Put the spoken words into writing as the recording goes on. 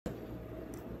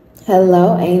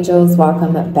Hello, angels.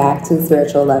 Welcome back to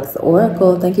Spiritual Lux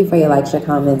Oracle. Thank you for your likes, your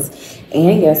comments,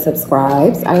 and your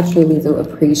subscribes. I truly do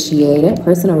appreciate it.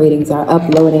 Personal readings are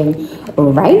uploading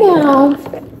right now.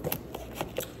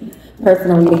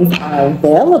 Personal readings are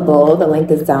available. The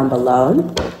link is down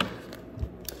below.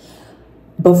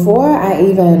 Before I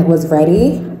even was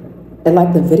ready,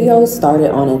 the video started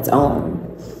on its own.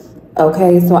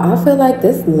 Okay, so I feel like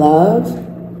this love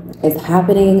is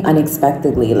happening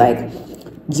unexpectedly. Like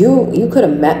you could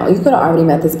have already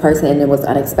met this person and it was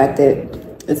unexpected.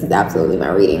 This is absolutely my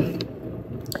reading.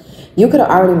 You could have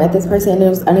already met this person and it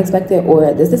was unexpected,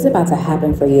 or this is about to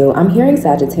happen for you. I'm hearing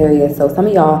Sagittarius, so some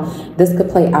of y'all, this could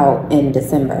play out in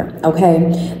December. Okay,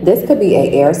 this could be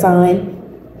an air sign.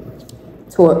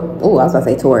 I was about to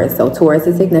say Taurus. So Taurus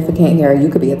is significant here. You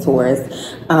could be a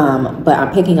Taurus, but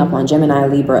I'm picking up on Gemini,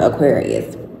 Libra,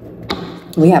 Aquarius.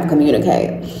 We have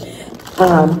communicate.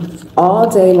 All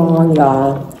day long,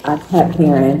 y'all, I kept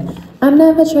hearing, I'm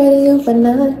never trading you for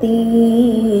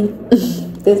nothing.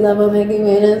 This love will make you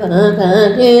win.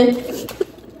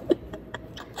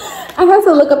 I had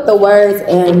to look up the words,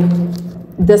 and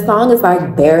the song is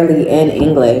like barely in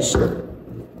English.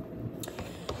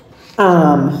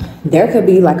 There could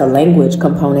be like a language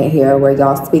component here where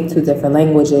y'all speak two different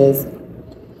languages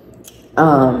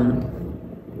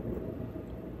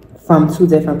from two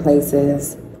different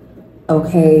places.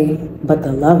 Okay, but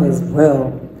the love is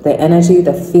real. The energy,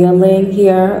 the feeling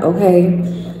here, okay,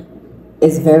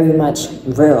 is very much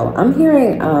real. I'm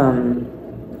hearing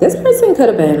this person could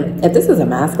have been, if this is a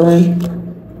masculine,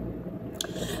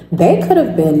 they could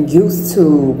have been used to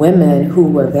women who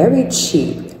were very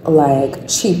cheap. Like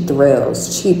cheap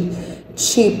thrills, cheap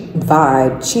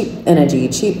vibe, cheap energy,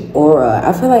 cheap aura.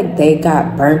 I feel like they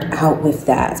got burnt out with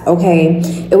that. Okay,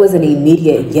 it was an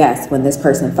immediate yes when this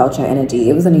person felt your energy.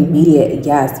 It was an immediate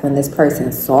yes when this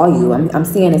person saw you. I'm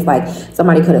seeing it's like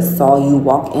somebody could have saw you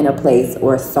walk in a place,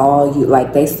 or saw you,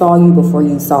 like they saw you before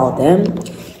you saw them,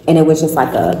 and it was just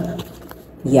like a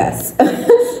yes.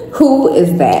 Who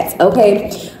is that? Okay.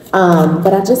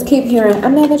 But I just keep hearing,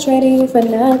 I'm never trading you for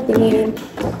nothing.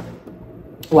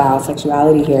 Wow,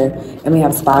 sexuality here. And we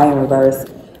have spy in reverse.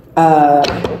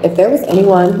 If there was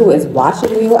anyone who is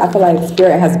watching you, I feel like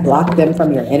spirit has blocked them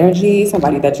from your energy.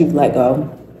 Somebody that you've let go.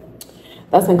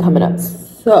 That's been coming up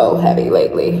so heavy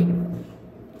lately.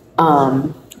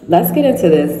 Let's get into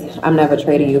this I'm never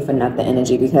trading you for nothing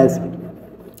energy, because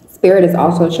spirit is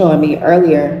also showing me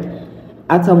earlier.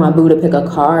 I told my boo to pick a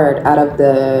card out of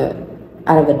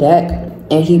a deck,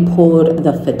 and he pulled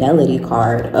the fidelity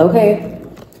card. Okay,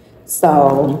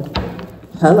 so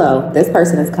hello, this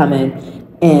person is coming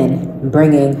and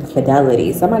bringing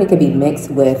fidelity. Somebody could be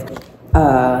mixed with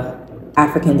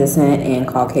African descent and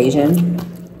Caucasian.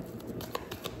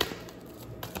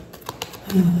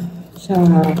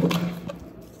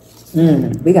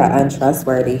 We got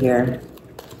untrustworthy here.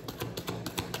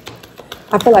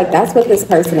 I feel like that's what this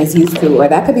person is used to, or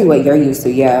that could be what you're used to.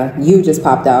 Yeah, you just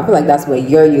popped out. I feel like that's what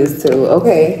you're used to.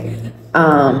 Okay.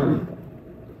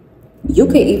 You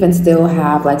could even still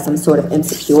have like some sort of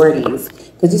insecurities,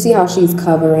 because you see how she's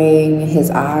covering his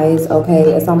eyes.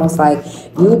 Okay, it's almost like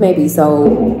you may be so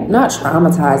not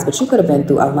traumatized, but you could have been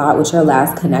through a lot with your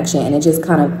last connection, and it just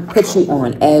kind of puts you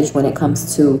on edge when it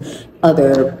comes to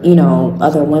other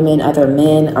women, other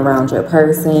men around your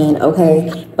person.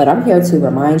 Okay, but I'm here to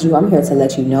remind you, I'm here to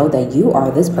let you know that you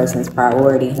are this person's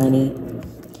priority, honey,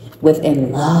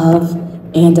 within love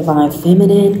and divine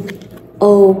feminine.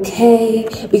 Okay,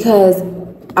 because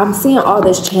I'm seeing all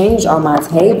this change on my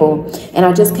table, and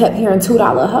I just kept hearing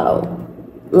 $2 hoe.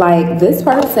 Like, this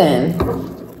person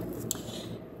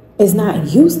is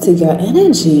not used to your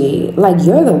energy. Like,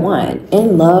 you're the one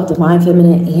in love, divine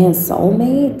feminine, and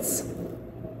soulmates.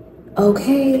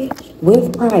 Okay,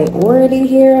 with priority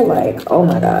here. Like, oh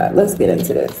my God, let's get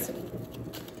into this.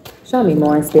 Show me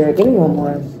more in spirit. Give me one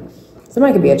more.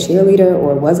 Somebody could be a cheerleader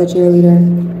or was a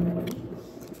cheerleader.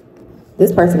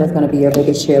 This person is going to be your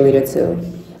biggest cheerleader too.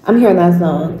 I'm hearing that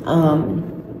song.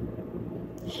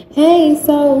 Hey,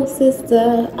 soul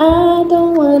sister, I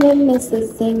don't want to miss a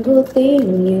single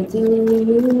thing you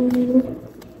do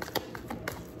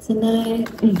tonight.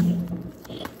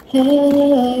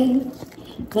 Hey,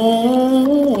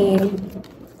 hey,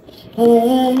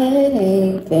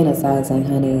 hey. Fantasizing,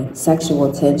 honey.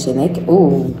 Sexual tension.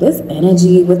 This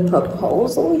energy with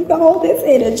proposal, y'all. This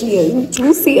energy is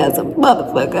juicy as a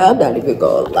motherfucker. I'm not even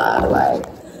gonna lie. Like,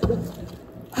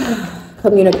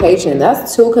 communication.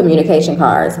 That's 2 communication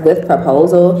cards with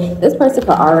proposal. This person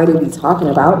could already be talking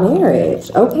about marriage.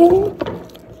 Okay.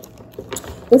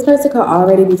 This person could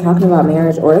already be talking about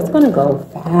marriage, or it's gonna go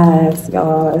fast,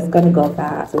 y'all. It's gonna go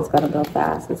fast. It's gonna go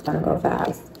fast. It's gonna go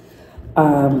fast.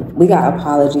 We got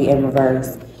apology in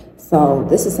reverse. So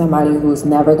this is somebody who's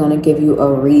never gonna give you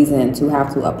a reason to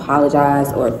have to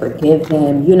apologize or forgive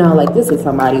them. You know, like this is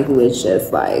somebody who is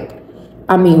just like,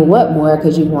 I mean, what more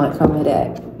could you want from it?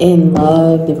 That in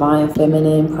love, divine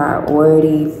feminine,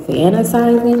 priority,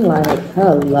 fantasizing? Like,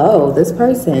 hello, this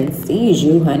person sees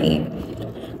you, honey.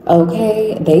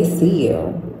 Okay, they see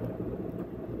you.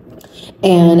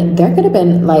 And there could have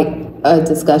been like a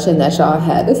discussion that y'all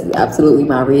had. This is absolutely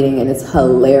my reading and it's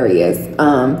hilarious.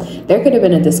 There could have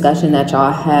been a discussion that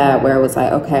y'all had where it was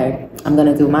like, okay, I'm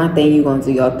gonna do my thing, you're gonna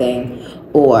do your thing,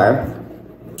 or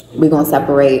we're gonna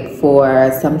separate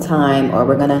for some time, or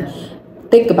we're gonna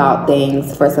think about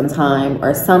things for some time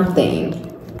or something.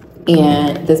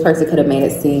 And this person could have made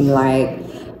it seem like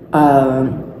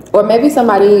or maybe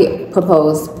somebody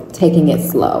proposed taking it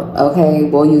slow. Okay,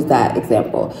 we'll use that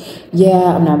example.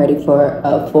 Yeah, I'm not ready for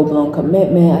a full-blown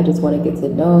commitment. I just want to get to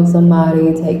know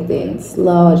somebody, take things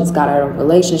slow. I just got out of a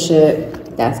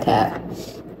relationship. That's cap.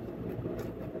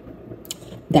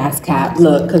 That's cap.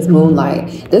 Look, because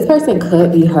moonlight. This person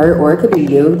could be hurt, or it could be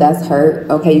you that's hurt.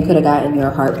 Okay, you could have gotten your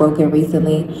heart broken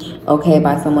recently. Okay,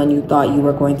 by someone you thought you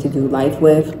were going to do life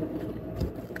with.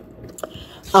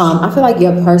 I feel like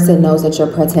your person knows that you're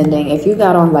pretending. If you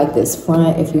got on like this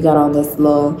front, if you got on this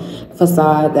little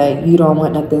facade that you don't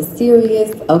want nothing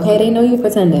serious, okay, they know you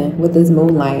pretending with this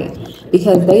moonlight,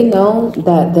 because they know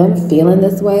that them feeling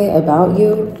this way about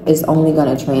you is only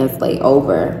going to translate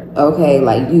over. Okay,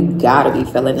 like you gotta be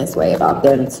feeling this way about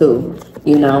them too,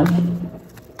 you know.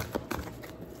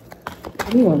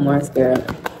 Give me one more, spirit.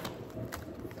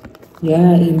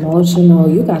 Yeah, emotional.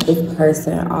 You got this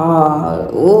person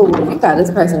you got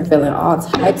this person feeling all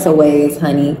types of ways,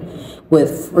 honey.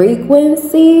 With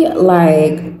frequency,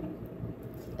 like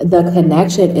the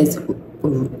connection is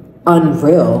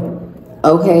unreal.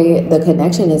 Okay, the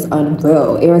connection is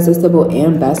unreal. Irresistible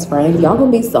and best friend. Y'all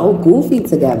gonna be so goofy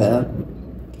together.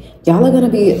 Y'all are gonna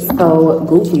be so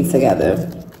goofy together.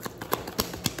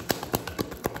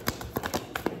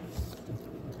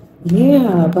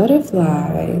 Yeah,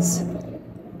 butterflies.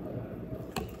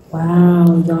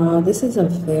 Wow, y'all, this is a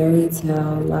fairy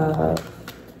tale love.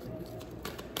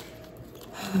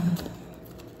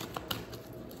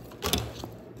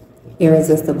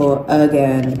 Irresistible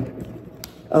again.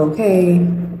 Okay.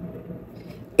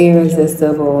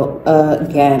 Irresistible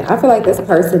again. I feel like this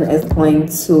person is going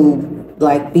to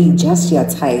like be just your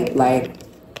type. Like,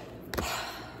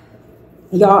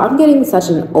 y'all, I'm getting such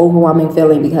an overwhelming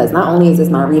feeling, because not only is this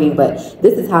my reading, but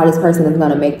this is how this person is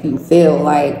going to make you feel.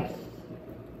 Like,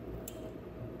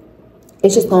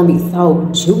 it's just going to be so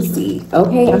juicy.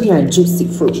 Okay, I'm hearing juicy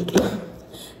fruit.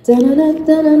 Okay,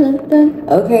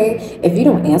 if you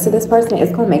don't answer this person,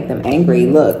 it's going to make them angry.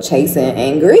 Look, chasing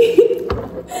angry.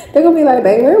 They're going to be like,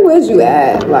 babe, where was you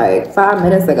at like 5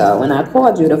 minutes ago when I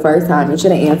called you the first time? You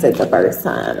should have answered the first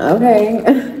time. Okay.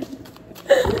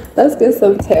 Let's get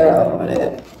some tarot on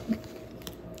it.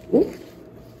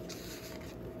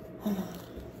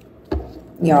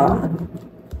 Y'all.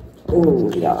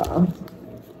 Ooh, y'all.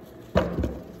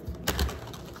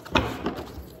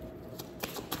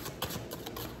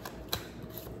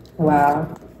 Wow.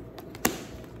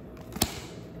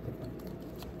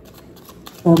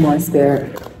 One more,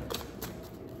 spirit.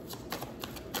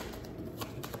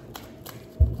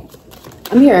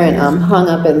 I'm hearing hung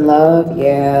up in love.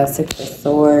 Yeah, Six of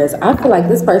Swords. I feel like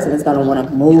this person is going to want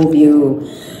to move you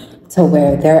to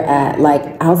where they're at.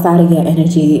 Like, outside of your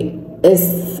energy,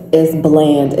 it's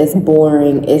bland, it's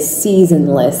boring, it's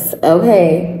seasonless.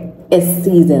 Okay? It's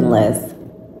seasonless.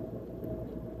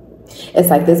 It's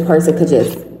like this person could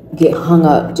just get hung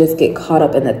up, just get caught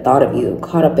up in the thought of you,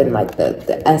 caught up in like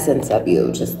the essence of you,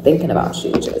 just thinking about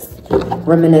you, just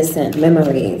reminiscent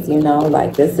memories, you know.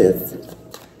 Like, this is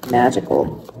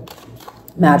magical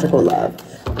love.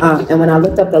 And when I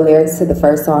looked up the lyrics to the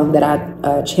first song that I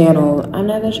channeled, I'm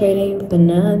never trading for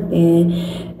nothing,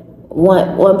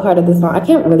 one part of the song, I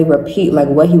can't really repeat like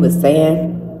what he was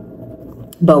saying,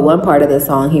 but one part of the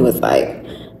song he was like,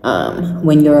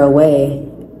 when you're away,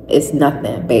 it's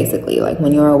nothing, basically. Like,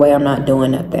 when you're away, I'm not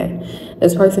doing nothing.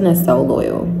 This person is so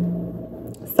loyal,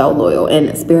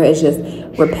 and spirit is just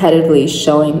repetitively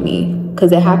showing me,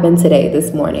 because it happened today,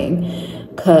 this morning,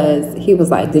 because he was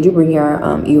like, did you bring your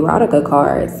erotica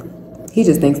cards? He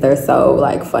just thinks they're so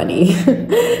like funny.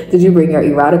 Did you bring your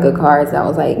erotica cards? And I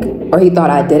was like, or he thought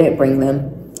I didn't bring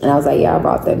them, and I was like, yeah, I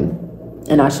brought them.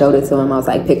 And I showed it to him. I was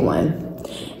like, pick one,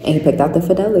 and he picked out the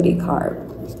fidelity card.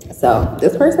 So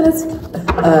this person is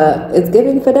it's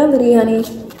giving fidelity, honey.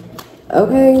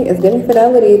 Okay, it's giving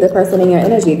fidelity, the person in your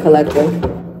energy, collective.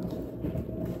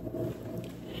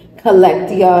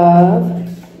 Collective.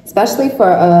 Especially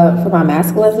for my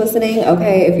masculines listening,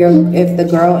 okay? If the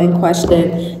girl in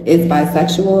question is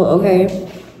bisexual, okay?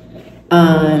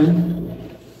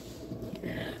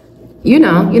 You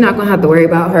know, you're not gonna have to worry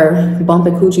about her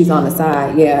bumping coochies on the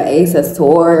side. Yeah, Ace of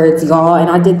Swords, y'all. And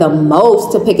I did the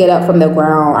most to pick it up from the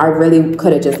ground. I really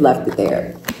could have just left it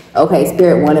there. Okay,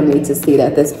 Spirit wanted me to see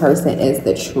that this person is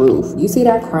the truth. You see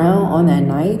that crown on that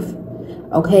knife?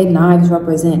 Okay, knives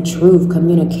represent truth,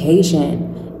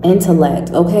 communication, intellect,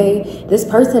 okay? This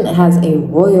person has a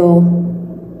royal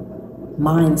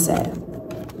mindset.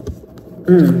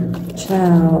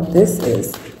 Child,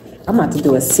 I'm about to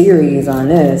do a series on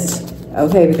this,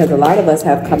 okay? Because a lot of us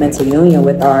have come into union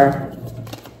with our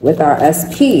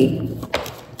SP,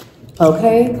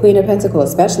 okay? Queen of Pentacles,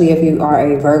 especially if you are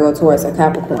a Virgo, Taurus, or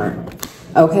Capricorn,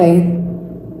 okay?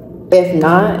 If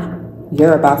not,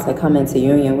 you're about to come into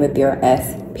union with your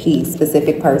SP,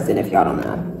 specific person, if y'all don't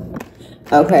know,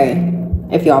 okay?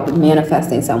 If y'all been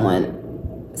manifesting someone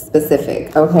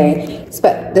specific, okay?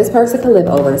 This person could live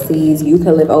overseas. You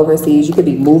could live overseas. You could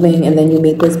be moving and then you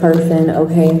meet this person,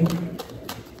 okay?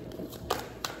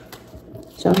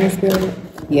 Show me, Spirit.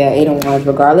 Yeah, 8 of Wands.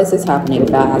 Regardless, it's happening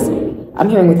fast. I'm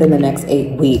hearing within the next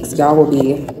 8 weeks, y'all will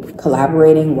be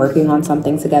collaborating, working on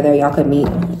something together. Y'all could meet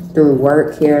through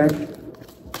work here.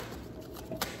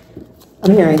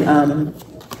 I'm hearing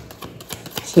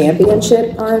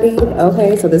championship party,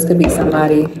 okay? So this could be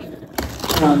somebody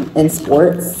in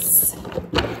sports.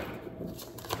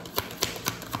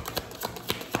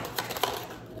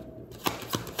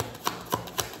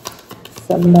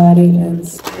 Somebody in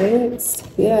sports.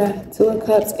 Yeah, 2 of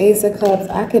Cups, Ace of Cups.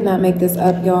 I could not make this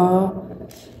up, y'all.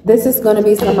 This is going to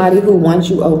be somebody who wants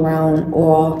you around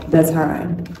all the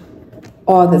time.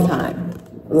 All the time.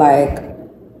 Like,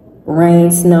 rain,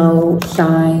 snow,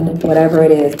 shine, whatever it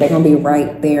is, they're gonna be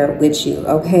right there with you,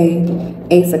 okay?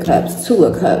 Ace of Cups, 2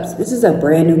 of Cups. This is a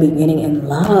brand new beginning in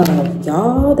love,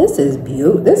 y'all. This is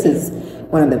beautiful. This is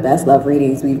one of the best love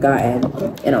readings we've gotten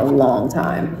in a long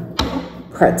time.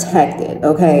 Protected,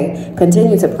 okay?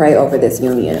 Continue to pray over this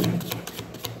union.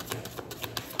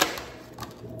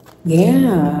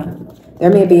 Yeah,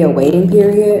 there may be a waiting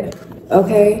period,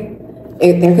 okay?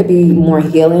 There could be more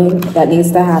healing that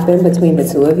needs to happen between the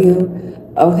 2 of you,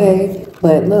 okay?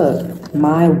 But look,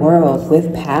 my world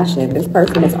with passion. This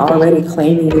person is already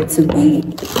claiming you to be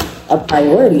a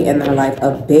priority in their life,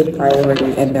 a big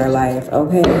priority in their life,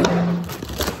 okay?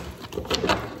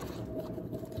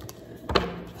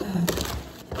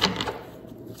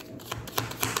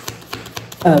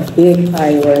 A big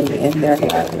priority in their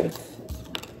life.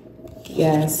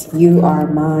 Yes, you are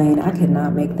mine. I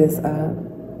cannot make this up.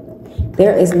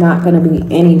 There is not going to be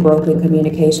any broken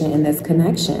communication in this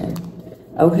connection.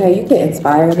 Okay, you can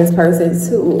inspire this person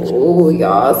too. Ooh,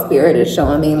 y'all, Spirit is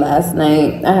showing me last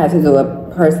night. I had to do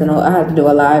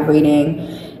a live reading,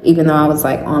 even though I was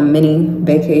like on mini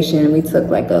vacation. We took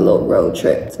like a little road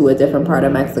trip to a different part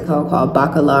of Mexico called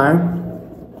Bacalar.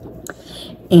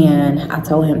 And I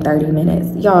told him 30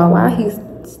 minutes. Y'all, why he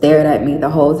stared at me the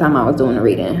whole time I was doing the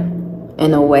reading.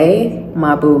 And the way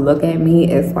my boo look at me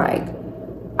is like,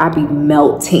 I be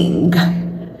melting,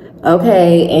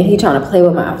 okay? And he trying to play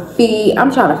with my feet.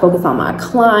 I'm trying to focus on my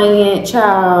client,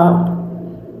 child.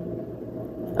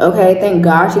 Okay, thank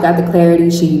God she got the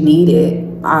clarity she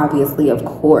needed. Obviously, of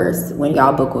course, when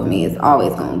y'all book with me, it's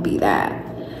always going to be that.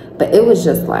 But it was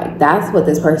just like, that's what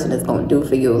this person is going to do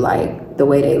for you. Like, the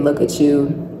way they look at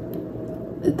you,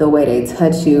 the way they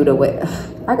touch you, the way...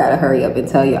 I gotta hurry up and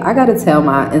tell you. I gotta tell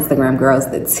my Instagram girls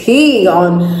the tea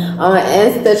on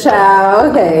Insta,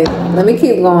 child. Okay, let me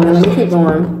keep going.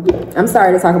 I'm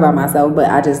sorry to talk about myself,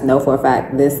 but I just know for a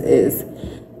fact this is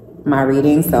my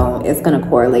reading, so it's gonna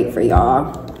correlate for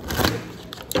y'all.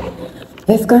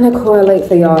 It's gonna correlate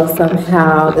for y'all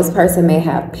somehow. This person may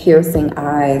have piercing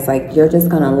eyes. Like, you're just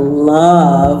gonna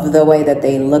love the way that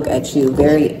they look at you.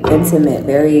 Very intimate,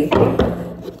 very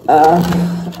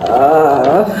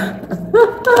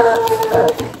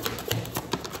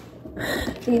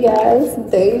yes,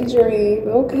 daydream.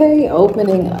 Okay,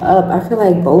 opening up. I feel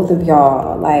like both of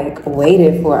y'all like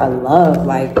waited for a love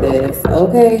like this.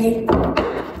 Okay,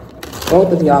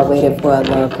 both of y'all waited for a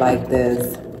love like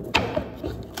this.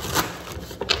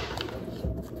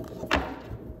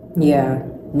 Yeah,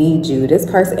 need you. This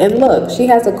person, and look, she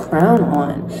has a crown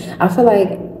on. I feel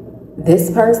like this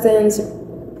person's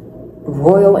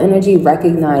royal energy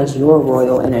recognize your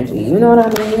royal energy. You know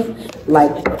what I mean?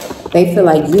 Like, they feel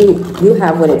like you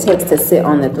have what it takes to sit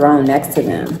on the throne next to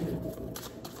them.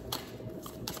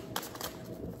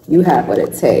 You have what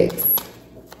it takes.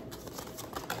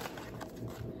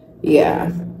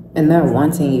 Yeah. And they're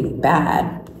wanting you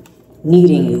bad,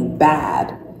 needing you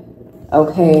bad.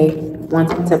 Okay.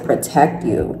 Wanting to protect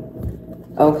you.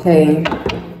 Okay.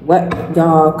 What,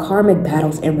 y'all, karmic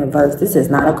battles in reverse. This is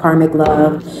not a karmic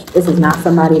love. This is not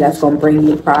somebody that's going to bring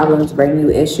you problems, bring you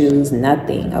issues,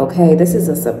 nothing. Okay. This is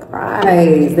a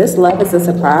surprise. This love is a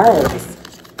surprise.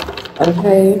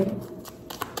 Okay.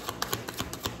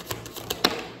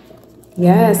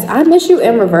 Yes, I Miss You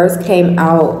in Reverse came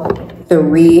out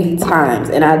 3 times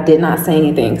and I did not say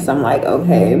anything because I'm like,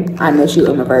 okay, I miss you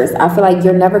in reverse. I feel like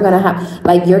you're never gonna have,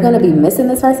 like, you're gonna be missing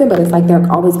this person, but it's like they're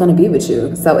always gonna be with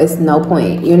you, so it's no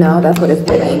point, you know. That's what it's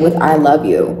doing with I love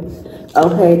you.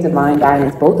 Okay, divine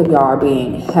guidance. Both of y'all are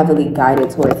being heavily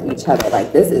guided towards each other.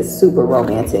 Like, this is super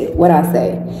romantic. What I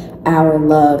say, our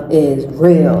love is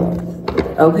real.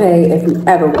 Okay, if you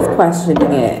ever was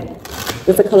questioning it.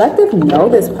 Does the collective know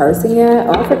this person yet?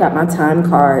 Oh, I forgot my time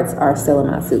cards are still in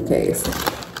my suitcase.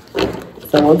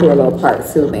 So we'll do a little part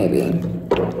 2 maybe.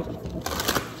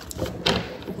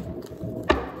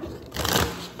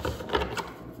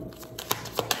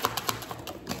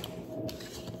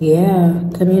 Yeah,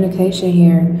 communication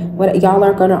here. What, y'all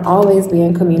are gonna always be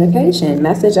in communication.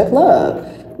 Message of love.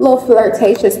 Little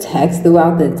flirtatious text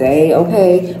throughout the day.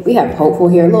 Okay, we have hopeful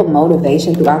here. A little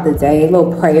motivation throughout the day.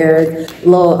 Little prayers,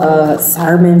 little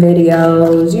sermon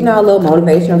videos, you know, little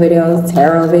motivational videos,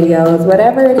 tarot videos,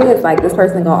 whatever it is. Like, this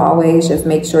person gonna always just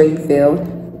make sure you feel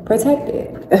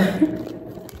protected.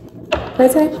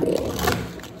 Protected.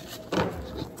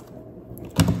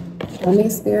 Show me,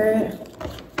 spirit.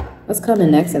 What's coming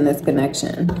next in this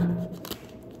connection?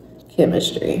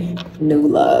 Chemistry. New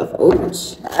love. Oh,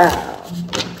 child.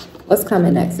 What's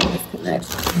coming next in this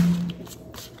connection?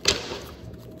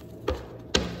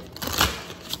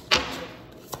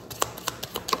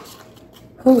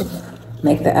 Whew.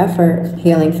 Make the effort.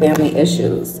 Healing family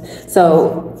issues.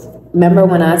 So remember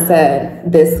when I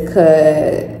said this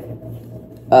could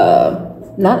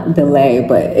not delay,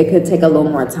 but it could take a little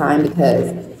more time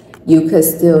because you could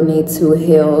still need to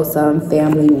heal some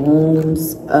family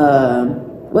wounds.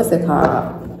 What's it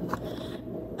called?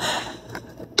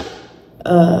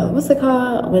 What's it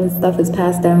called when stuff is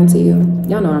passed down to you?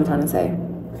 Y'all know what I'm trying to say.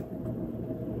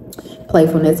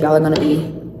 Playfulness. Y'all are gonna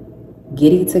be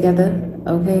giddy together.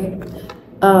 Okay.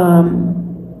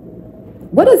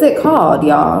 What is it called,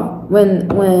 y'all?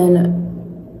 When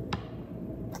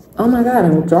oh my god,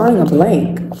 I'm drawing a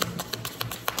blank.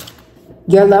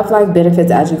 Your love life benefits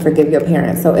as you forgive your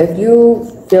parents. So if you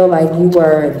feel like you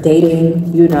were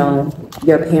dating, you know,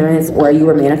 your parents, or you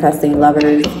were manifesting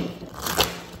lovers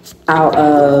out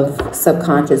of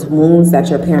subconscious wounds that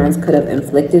your parents could have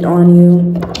inflicted on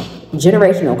you,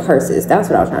 generational curses, that's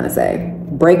what I was trying to say.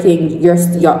 Breaking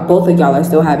y'all, both of y'all are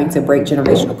still having to break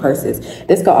generational curses.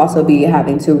 This could also be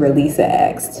having to release an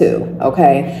ex too.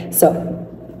 Okay, so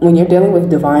when you're dealing with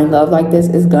divine love like this,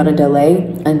 it's gonna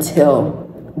delay until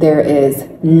there is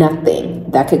nothing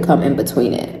that could come in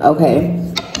between it. Okay,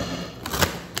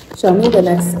 show me the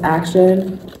next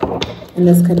action in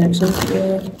this connection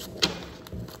here.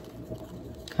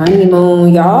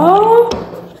 Honeymoon, y'all.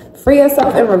 Free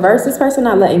yourself in reverse. This person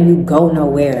not letting you go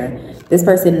nowhere. This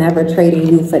person never trading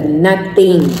you for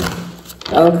nothing.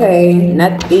 Okay,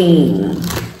 nothing.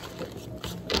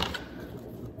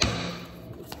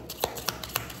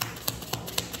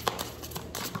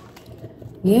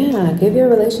 Yeah, give your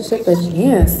relationship a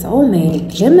chance.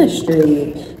 Soulmate,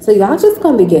 chemistry. So y'all just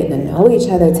gonna be getting to know each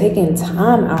other, taking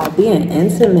time out, being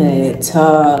intimate.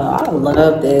 I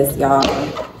love this, y'all.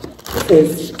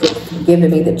 This is just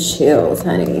giving me the chills,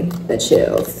 honey. The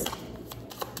chills.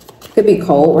 Could be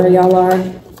cold where y'all are.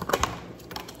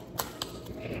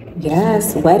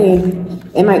 Yes, wedding.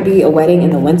 It might be a wedding in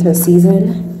the winter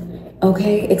season.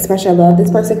 Okay, express your love.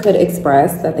 This person could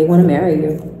express that they want to marry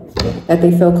you, that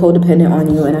they feel codependent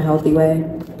on you in a healthy way.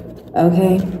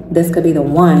 Okay, this could be the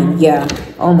one. Yeah.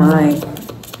 Oh my.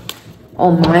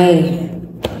 Oh my.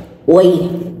 Oi.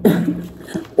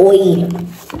 Oi.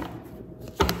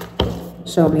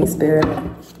 Show me, spirit.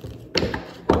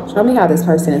 Show me how this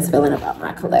person is feeling about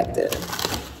my collective.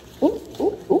 Ooh,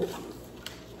 ooh, ooh.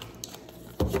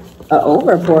 An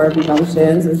overpour of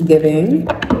emotions is giving.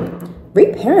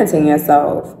 Reparenting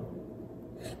yourself.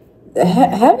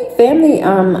 Heavy family,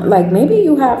 like maybe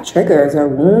you have triggers or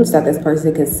wounds that this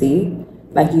person could see.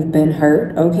 Like you've been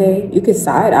hurt, okay? You could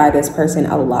side-eye this person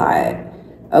a lot.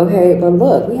 Okay, but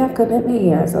look, we have commitment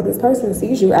here. So this person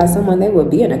sees you as someone they would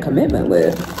be in a commitment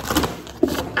with.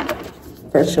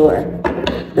 For sure.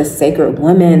 The sacred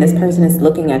woman. This person is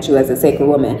looking at you as a sacred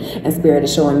woman. And spirit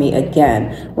is showing me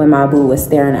again, when my boo was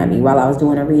staring at me while I was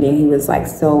doing a reading, he was like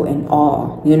so in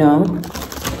awe, you know?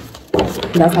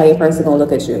 That's how your person gonna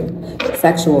look at you.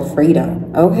 Sexual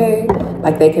freedom, okay?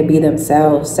 Like they can be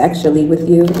themselves sexually with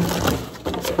you.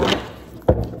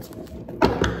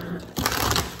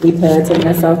 Reparenting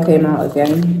yourself came out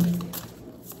again.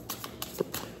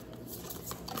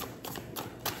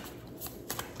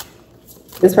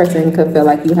 This person could feel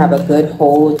like you have a good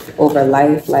hold over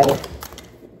life, like,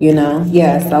 you know,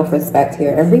 yeah, self-respect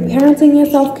here. And reparenting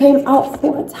yourself came out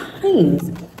 4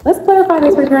 times. Let's clarify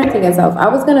this reparenting yourself. I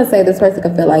was gonna say this person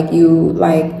could feel like you,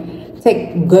 like,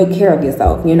 take good care of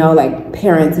yourself, you know, like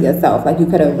parent yourself. Like you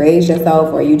could have raised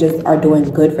yourself, or you just are doing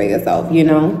good for yourself, you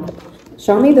know?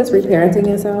 Show me this reparenting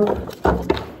yourself.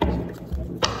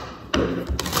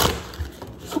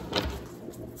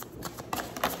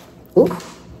 Ooh.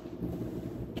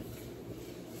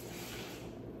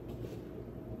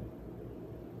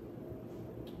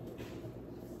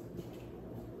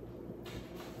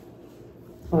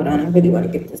 Hold on, I really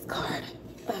want to get this card.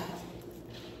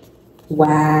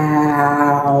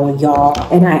 Wow, y'all.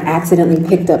 And I accidentally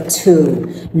picked up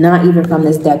 2. Not even from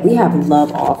this deck. We have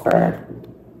love offer.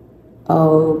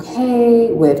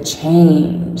 Okay, with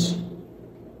change.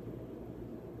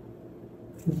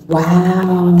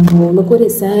 Wow, look what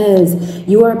it says.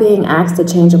 You are being asked to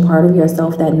change a part of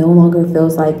yourself that no longer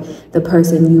feels like the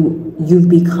person you've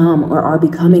become or are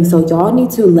becoming. So y'all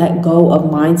need to let go of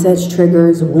mindsets,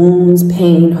 triggers, wounds,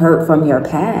 pain, hurt from your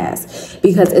past,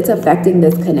 because it's affecting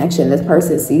this connection. This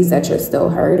person sees that you're still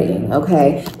hurting,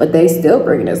 okay? But they still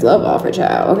bring this love offer,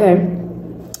 child, okay?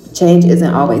 Change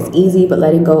isn't always easy, but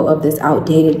letting go of this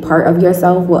outdated part of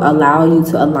yourself will allow you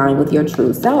to align with your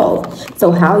true self.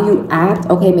 So how you act,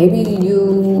 okay, maybe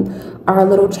you are a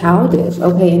little childish,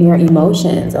 okay, in your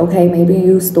emotions, okay? Maybe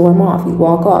you storm off, you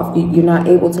walk off, you're not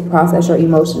able to process your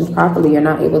emotions properly, you're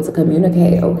not able to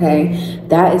communicate, okay?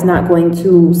 That is not going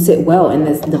to sit well in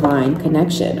this divine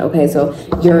connection, okay? So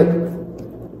you're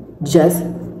just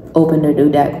open a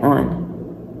new deck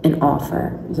on an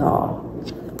offer, y'all.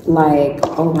 Like,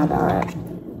 oh my God.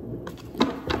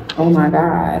 Oh my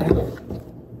God.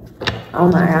 Oh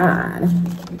my God.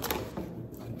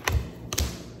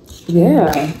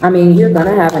 Yeah. I mean, you're going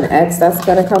to have an ex that's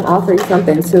going to come offer you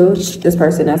something too. This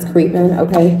person that's creeping,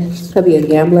 okay? Could be a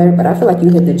gambler, but I feel like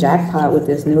you hit the jackpot with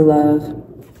this new love.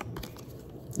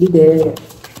 You did.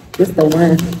 This the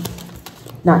one.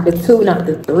 Not the 2, not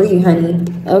the 3, honey.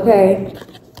 Okay?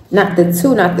 Not the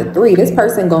 2, not the 3. This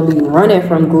person gonna be running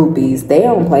from groupies. They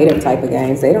don't play them type of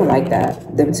games. They don't like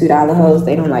that. Them $2 hoes,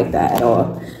 they don't like that at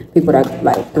all. People that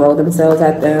like throw themselves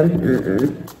at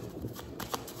them.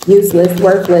 Useless,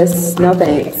 worthless, no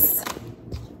thanks.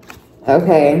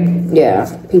 Okay, yeah.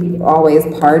 People always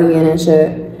partying and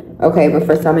shit. Okay, but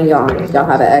for some of y'all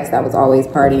have an ex that was always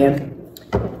partying.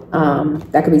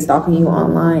 That could be stalking you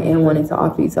online and wanting to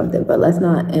offer you something. But let's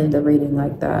not end the reading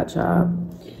like that, child.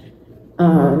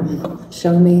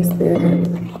 Show me, spirit.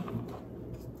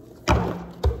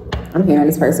 I'm hearing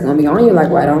this person gonna be on you like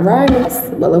white on rice.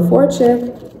 Wheel of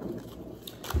Fortune.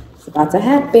 It's about to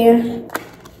happen.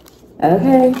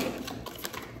 Okay.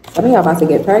 Some of y'all about to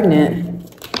get pregnant.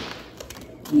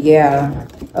 Yeah.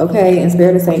 Okay, and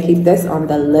spirit is saying keep this on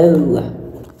the low.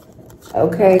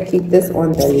 Okay, keep this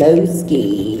on the low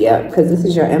ski. Yeah, because this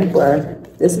is your emperor.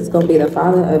 This is gonna be the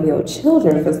father of your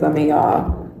children for some of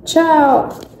y'all.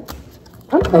 Child.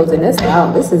 I'm closing this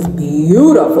out. This is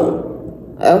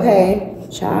beautiful. Okay,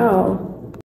 ciao.